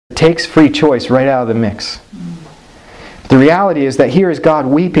takes free choice right out of the mix. The reality is that here is God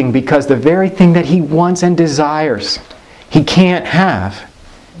weeping because the very thing that He wants and desires, He can't have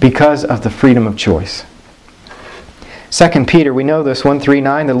because of the freedom of choice. 2 Peter, we know this,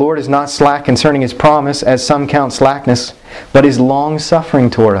 1:3-9, the Lord is not slack concerning His promise, as some count slackness, but is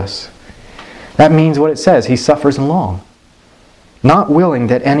long-suffering toward us. That means what it says, He suffers long. Not willing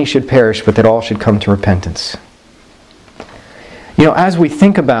that any should perish, but that all should come to repentance. You know, as we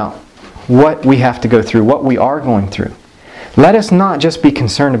think about what we have to go through, what we are going through, let us not just be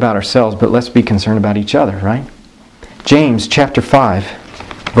concerned about ourselves, but let's be concerned about each other, right? James chapter 5,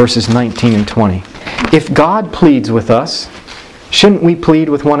 verses 19 and 20. If God pleads with us, shouldn't we plead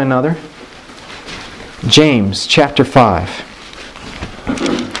with one another? James chapter 5,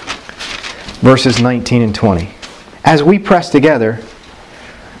 verses 19 and 20. As we press together,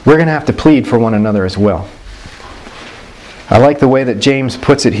 we're going to have to plead for one another as well. I like the way that James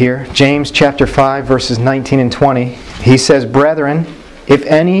puts it here. James chapter 5, verses 19 and 20. He says, Brethren, if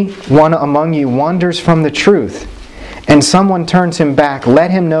any one among you wanders from the truth, and someone turns him back,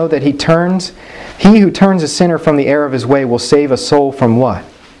 let him know that he who turns a sinner from the error of his way will save a soul from what?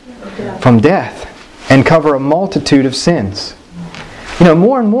 Death. From death, and cover a multitude of sins. You know,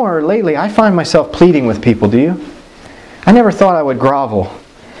 more and more lately, I find myself pleading with people, do you? I never thought I would grovel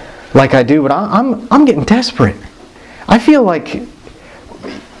like I do, but I'm getting desperate. I feel like, you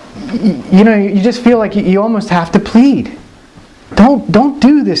know, you just feel like you almost have to plead. Don't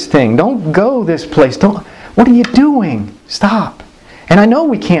do this thing. Don't go this place. What are you doing? Stop. And I know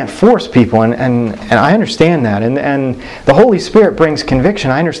we can't force people, and I understand that. And the Holy Spirit brings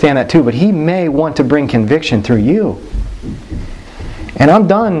conviction. I understand that too. But He may want to bring conviction through you. And I'm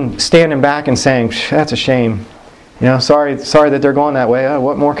done standing back and saying, that's a shame. You know, sorry that they're going that way.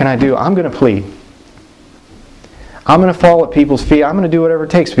 What more can I do? I'm going to plead. I'm going to fall at people's feet. I'm going to do whatever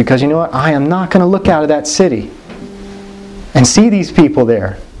it takes, because you know what? I am not going to look out of that city and see these people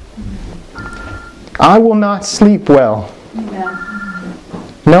there. I will not sleep well,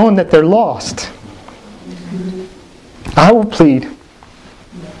 knowing that they're lost. I will plead.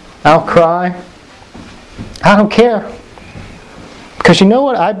 I'll cry. I don't care. Because you know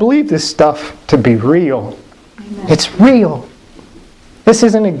what? I believe this stuff to be real. It's real. This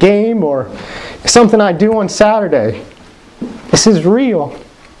isn't a game or something I do on Saturday. This is real.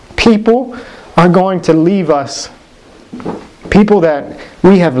 People are going to leave us. People that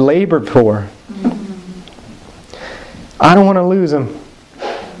we have labored for. I don't want to lose them.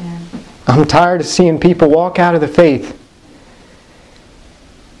 I'm tired of seeing people walk out of the faith.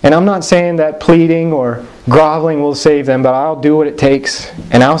 And I'm not saying that pleading or groveling will save them, but I'll do what it takes.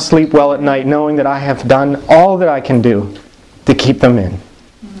 And I'll sleep well at night knowing that I have done all that I can do to keep them in.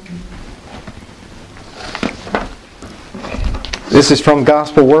 This is from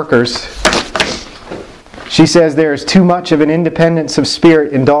Gospel Workers. She says, there is too much of an independence of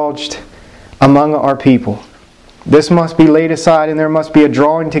spirit indulged among our people. This must be laid aside, and there must be a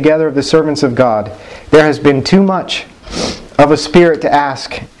drawing together of the servants of God. There has been too much of a spirit to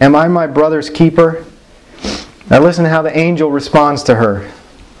ask, am I my brother's keeper? Now listen to how the angel responds to her.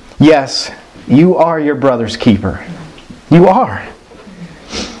 Yes, you are your brother's keeper. You are.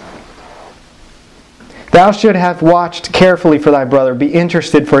 Thou should have watched carefully for thy brother, be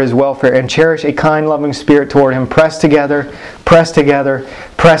interested for his welfare, and cherish a kind, loving spirit toward him. Press together, press together,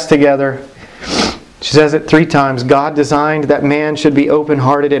 press together. She says it 3 times. God designed that man should be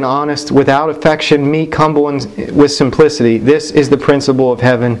open-hearted and honest, without affection, meek, humble, and with simplicity. This is the principle of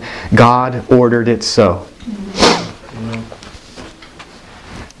heaven. God ordered it so.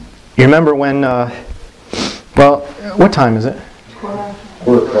 You remember when, well, what time is it?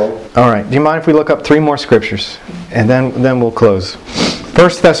 All right. Do you mind if we look up 3 more scriptures? And then we'll close.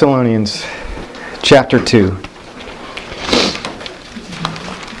 1 Thessalonians chapter 2.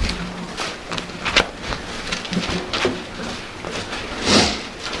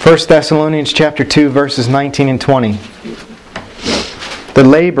 1 Thessalonians chapter 2, verses 19 and 20. The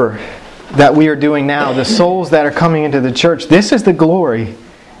labor that we are doing now, the souls that are coming into the church, this is the glory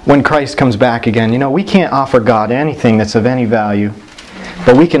when Christ comes back again. You know, we can't offer God anything that's of any value,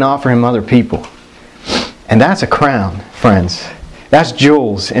 but we can offer Him other people. And that's a crown, friends. That's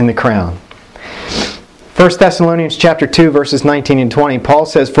jewels in the crown. 1 Thessalonians chapter 2, verses 19 and 20, Paul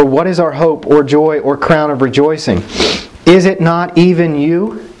says, for what is our hope or joy or crown of rejoicing? Is it not even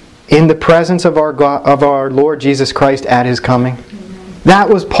you in the presence of our God, of our Lord Jesus Christ at His coming? That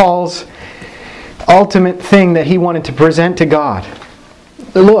was Paul's ultimate thing that he wanted to present to God.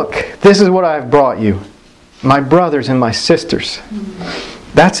 Look, this is what I've brought you. My brothers and my sisters.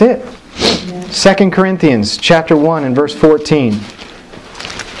 That's it. 2 Corinthians chapter 1 and verse 14.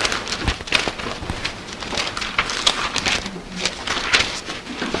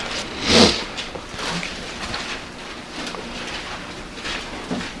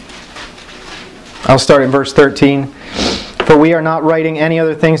 I'll start at verse 13. For we are not writing any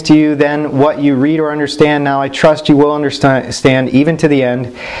other things to you than what you read or understand. Now I trust you will understand even to the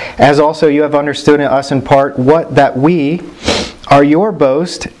end, as also you have understood us in part, what that we are your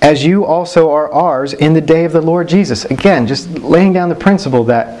boast, as you also are ours in the day of the Lord Jesus. Again, just laying down the principle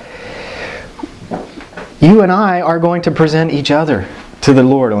that you and I are going to present each other to the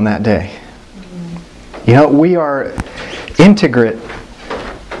Lord on that day. You know, we are integrate,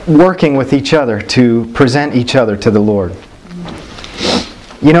 working with each other to present each other to the Lord.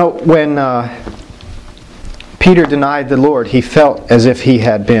 You know, when Peter denied the Lord, he felt as if he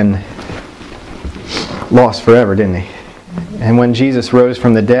had been lost forever, didn't he? And when Jesus rose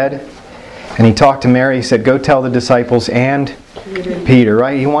from the dead and he talked to Mary, he said, go tell the disciples and Peter,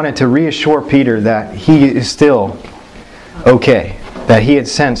 right? He wanted to reassure Peter that he is still okay, that he had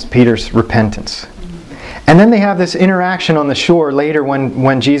sensed Peter's repentance. And then they have this interaction on the shore later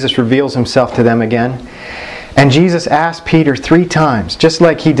when Jesus reveals himself to them again. And Jesus asked Peter 3 times, just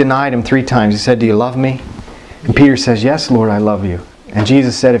like he denied him 3 times. He said, do you love me? And Peter says, yes, Lord, I love you. And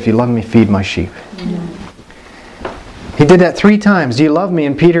Jesus said, if you love me, feed my sheep. He did that 3 times. Do you love me?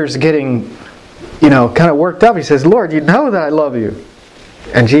 And Peter's getting, kind of worked up. He says, Lord, you know that I love you.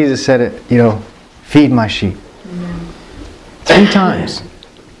 And Jesus said it, feed my sheep. 3 times.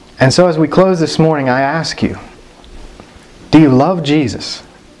 And so as we close this morning, I ask you, do you love Jesus?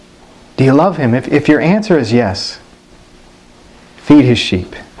 Do you love Him? If your answer is yes, feed His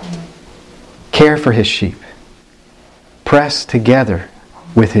sheep. Care for His sheep. Press together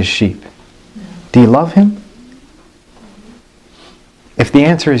with His sheep. Do you love Him? If the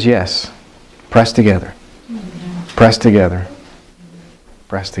answer is yes, press together. Press together.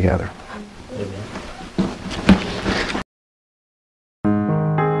 Press together.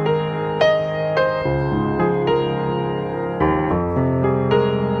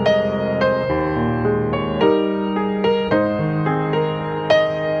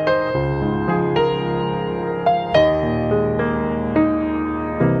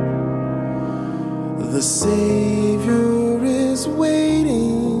 The Savior is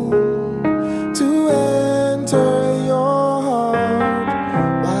waiting to enter your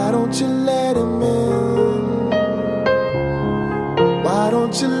heart. Why don't you let Him in? Why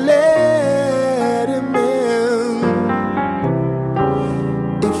don't you let Him in?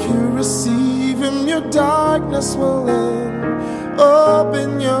 If you receive Him, your darkness will end.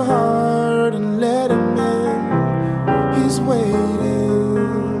 Open your heart and let Him in. He's waiting.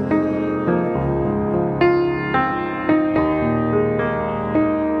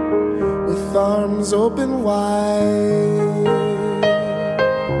 Arms open wide,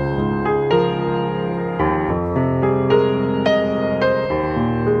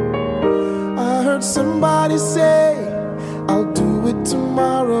 I heard somebody say, I'll do it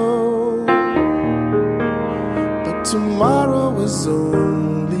tomorrow, but tomorrow is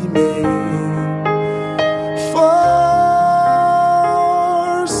only made for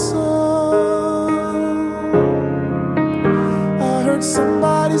some. I heard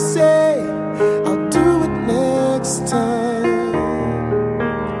somebody say, time,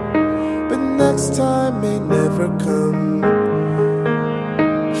 but next time may never come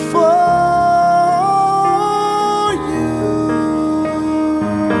for you.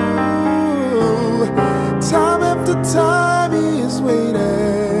 Time after time He is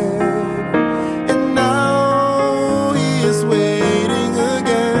waiting, and now He is waiting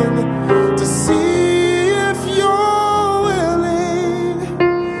again to see if you're willing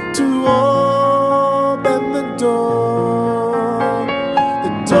to open the door.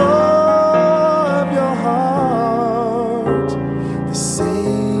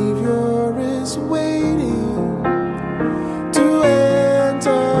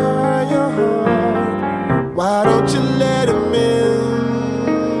 Why don't you let Him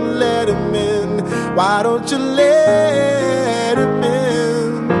in? Let Him in. Why don't you let Him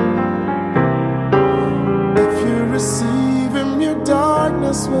in? If you receive Him, your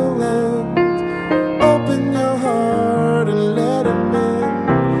darkness will end. Open your heart and let Him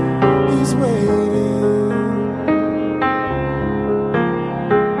in. He's waiting.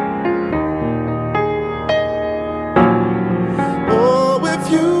 Oh,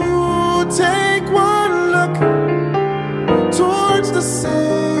 if you take one look towards the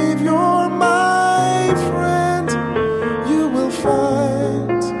Savior, my friend, you will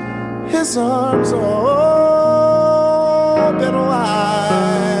find His arms are